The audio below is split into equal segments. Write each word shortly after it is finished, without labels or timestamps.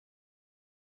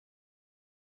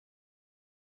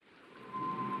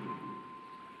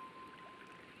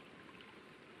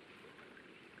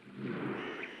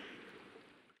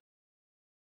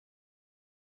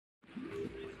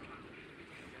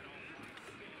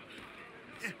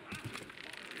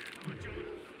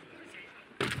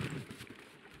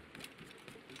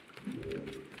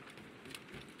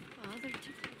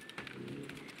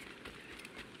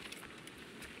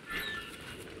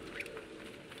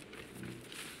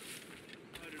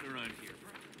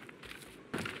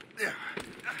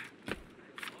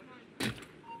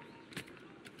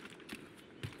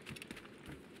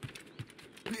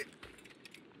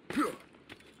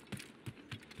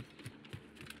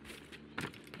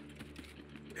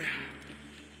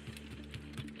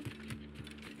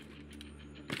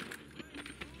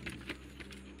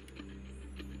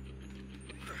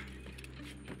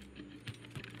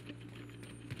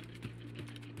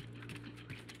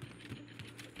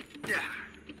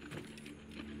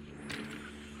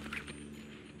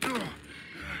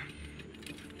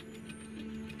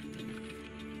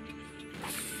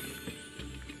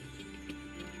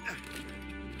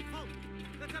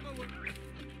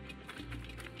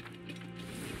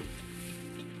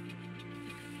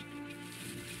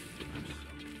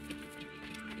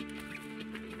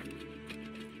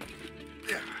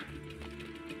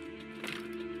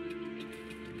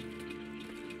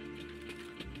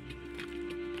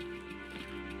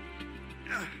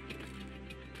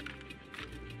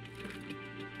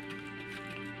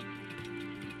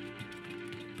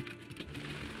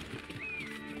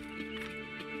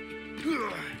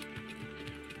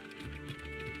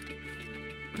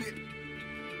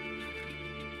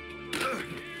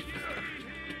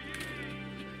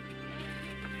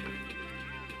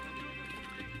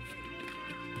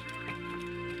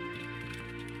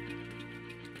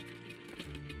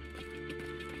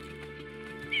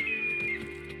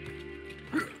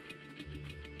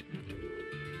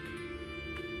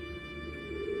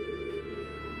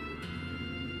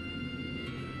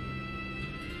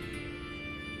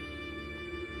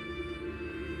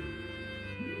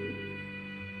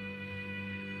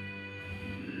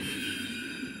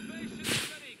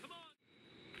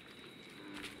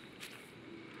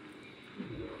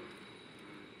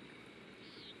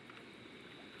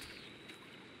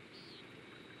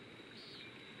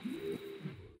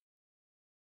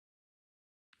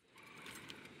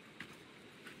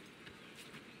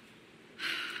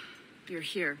You're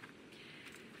here.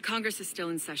 Congress is still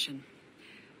in session.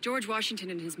 George Washington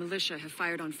and his militia have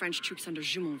fired on French troops under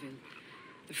Jumonville.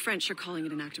 The French are calling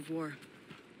it an act of war.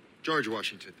 George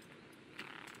Washington.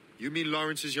 You mean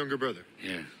Lawrence's younger brother?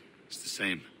 Yeah, it's the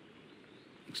same.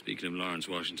 Speaking of Lawrence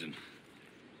Washington,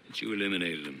 since you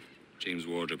eliminated him, James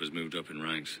Wardrop has moved up in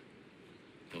ranks.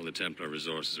 All the Templar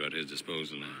resources are at his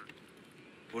disposal now.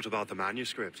 What about the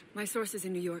manuscript? My sources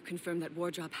in New York confirm that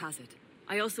Wardrop has it.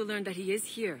 I also learned that he is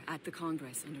here at the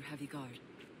Congress under heavy guard.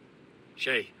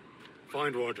 Shay,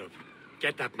 find Wardrop.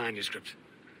 Get that manuscript.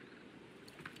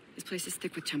 His place is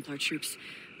thick with Templar troops.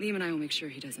 Liam and I will make sure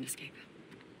he doesn't escape.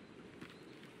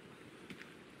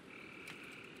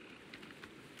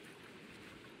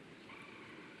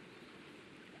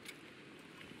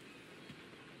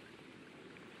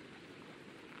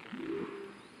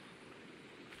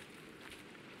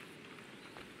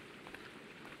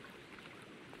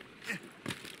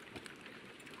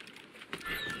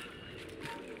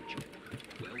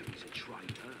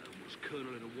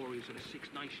 Of the Six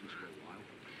Nations for a while.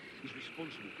 He's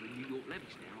responsible for the New York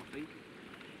levies now, I think.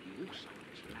 He also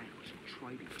has lands and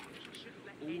trading posts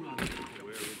all over.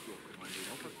 Where is your commanding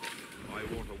officer? I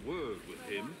want a word with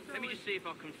him. Let me just see if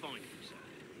I can find him, sir.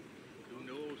 Who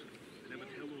knows? They never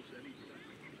tell us anything.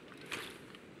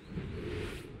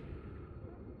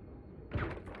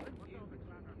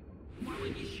 Why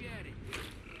won't you share it?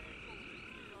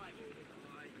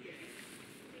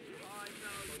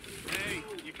 Hey,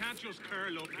 you can't just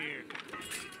curl up here.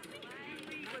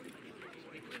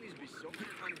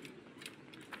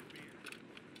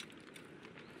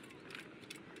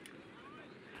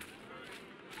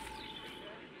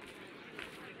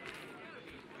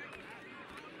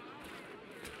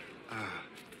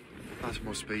 That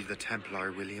must be the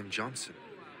Templar William Johnson.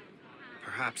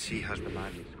 Perhaps he has the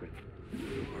manuscript,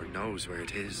 or knows where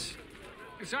it is.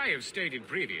 As I have stated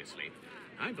previously,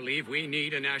 I believe we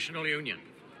need a national union,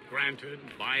 granted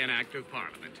by an act of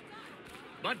Parliament,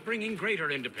 but bringing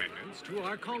greater independence to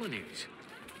our colonies.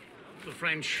 The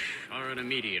French are an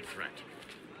immediate threat,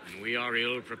 and we are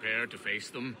ill prepared to face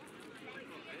them.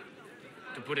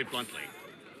 To put it bluntly,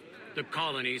 the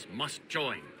colonies must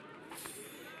join,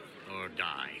 or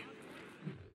die.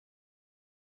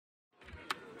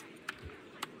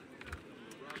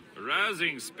 A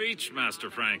rousing speech,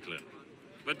 Master Franklin.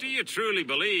 But do you truly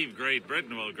believe Great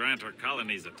Britain will grant her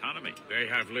colonies autonomy? They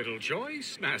have little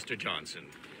choice, Master Johnson.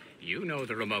 You know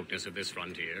the remoteness of this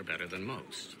frontier better than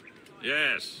most.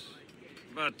 Yes.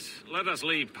 But let us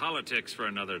leave politics for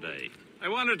another day. I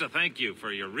wanted to thank you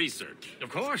for your research. Of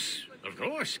course, of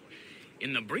course.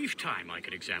 In the brief time I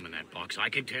could examine that box, I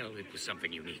could tell it was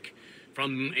something unique.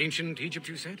 From ancient Egypt,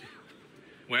 you said?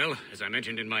 Well, as I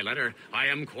mentioned in my letter, I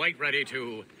am quite ready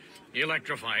to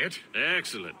electrify it.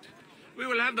 Excellent. We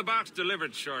will have the box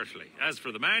delivered shortly. As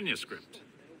for the manuscript...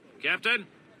 Captain?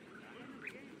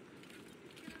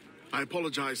 I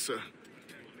apologize, sir,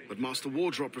 but Master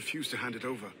Wardrop refused to hand it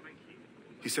over.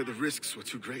 He said the risks were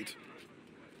too great.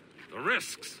 The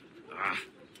risks? Ah.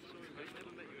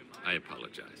 I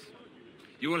apologize.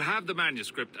 You will have the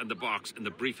manuscript and the box in the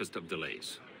briefest of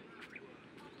delays.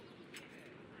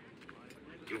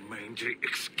 You mangy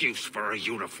excuse for a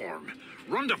uniform.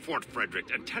 Run to Fort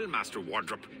Frederick and tell Master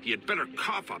Wardrop he had better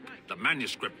cough up the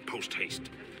manuscript post-haste.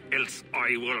 Else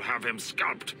I will have him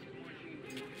scalped.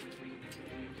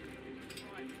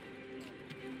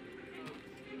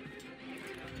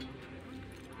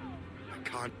 I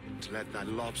can't let that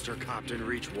lobster captain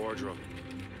reach Wardrobe.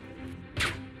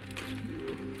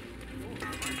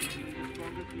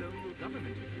 Colonial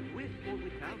government, with or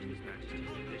without His Majesty's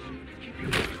permission. Keep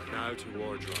your Now to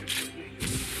Wardrobe.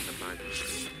 The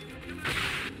manuscript.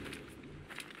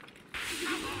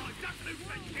 Come on, just move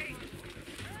the king!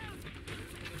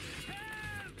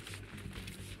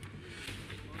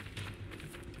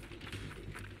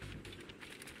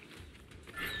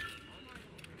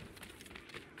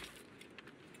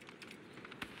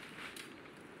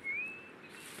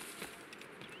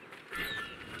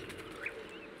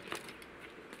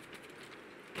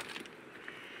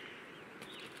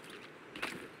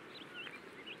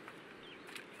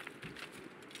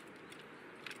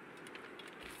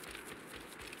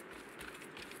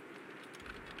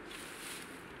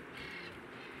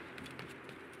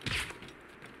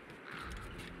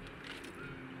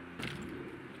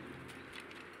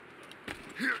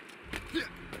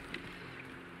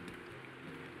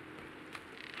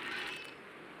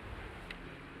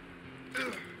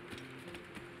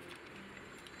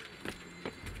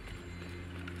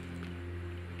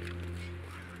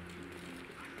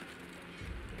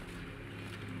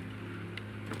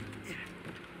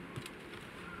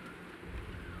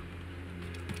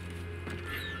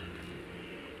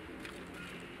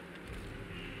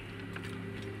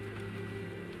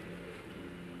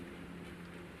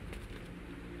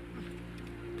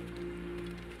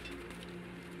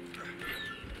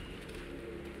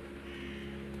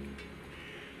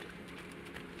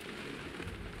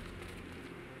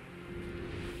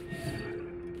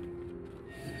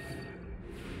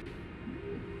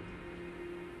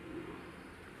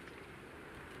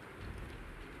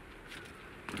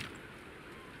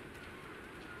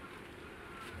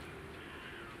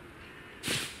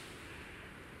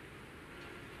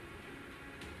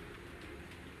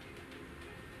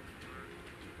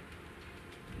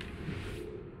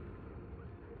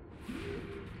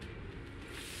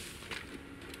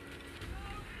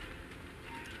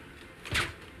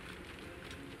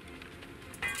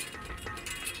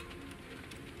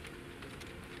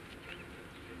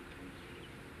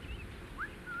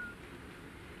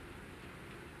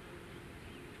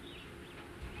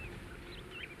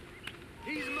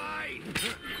 He's mine!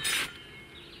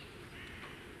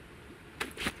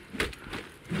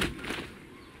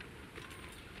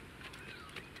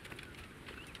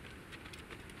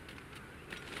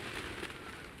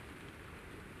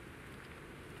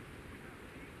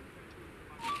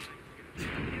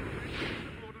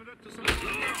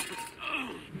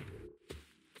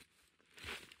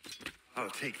 I'll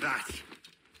take that,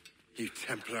 you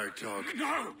Templar dog.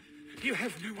 No! You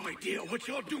have no idea what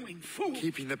you're doing, fool!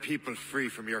 Keeping the people free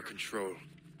from your control.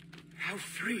 How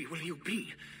free will you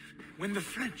be when the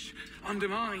French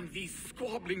undermine these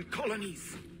squabbling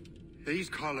colonies? These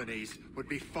colonies would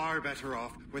be far better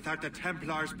off without the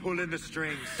Templars pulling the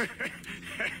strings.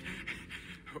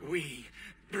 We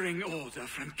bring order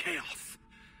from chaos.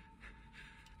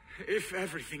 If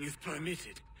everything is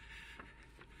permitted,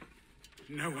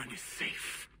 no one is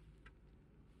safe.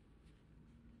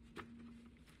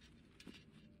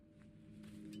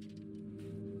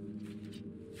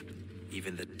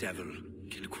 Even the devil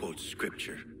can quote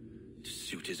scripture to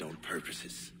suit his own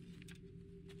purposes.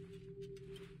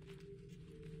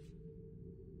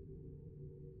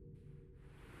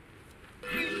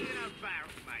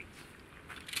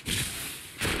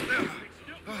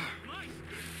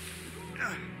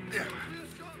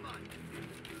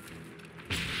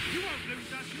 You won't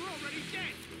lose us, you're already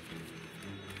dead!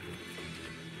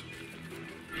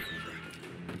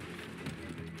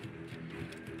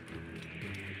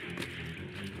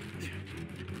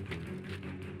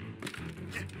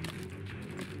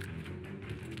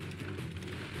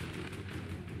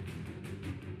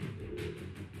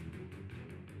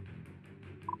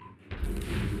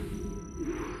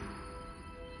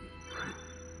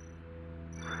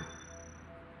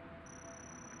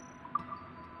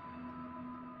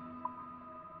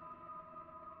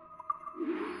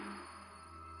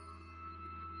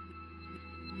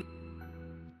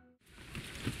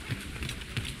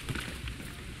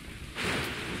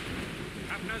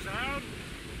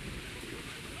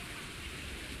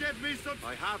 get me some...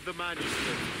 I have the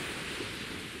manuscript.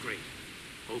 Great.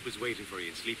 Hope is waiting for you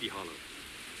in Sleepy Hollow.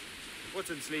 What's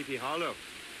in Sleepy Hollow?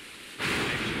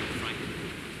 Connection with Franklin.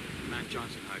 Man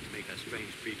Johnson hired to make that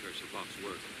strange precursor box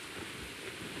work.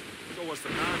 So what's the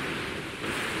plan?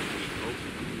 Meet Hope.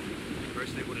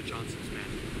 Impersonate one of Johnson's men.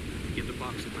 Give the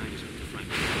box of manuscript to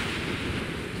Franklin.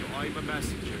 So I'm a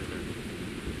messenger then?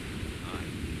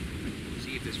 Aye.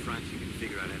 See if this Francie can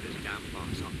figure out how this damn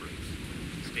box operates.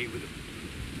 Stay with him.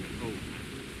 Oh,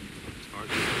 as far as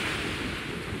I know,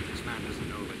 this man doesn't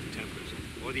know about the Templars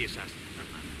or the assassins for that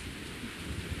matter.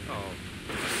 Oh,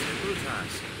 a simple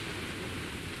task.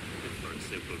 Good for a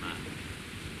simple man.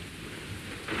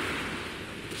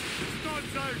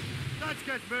 Guns out! Let's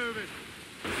get moving!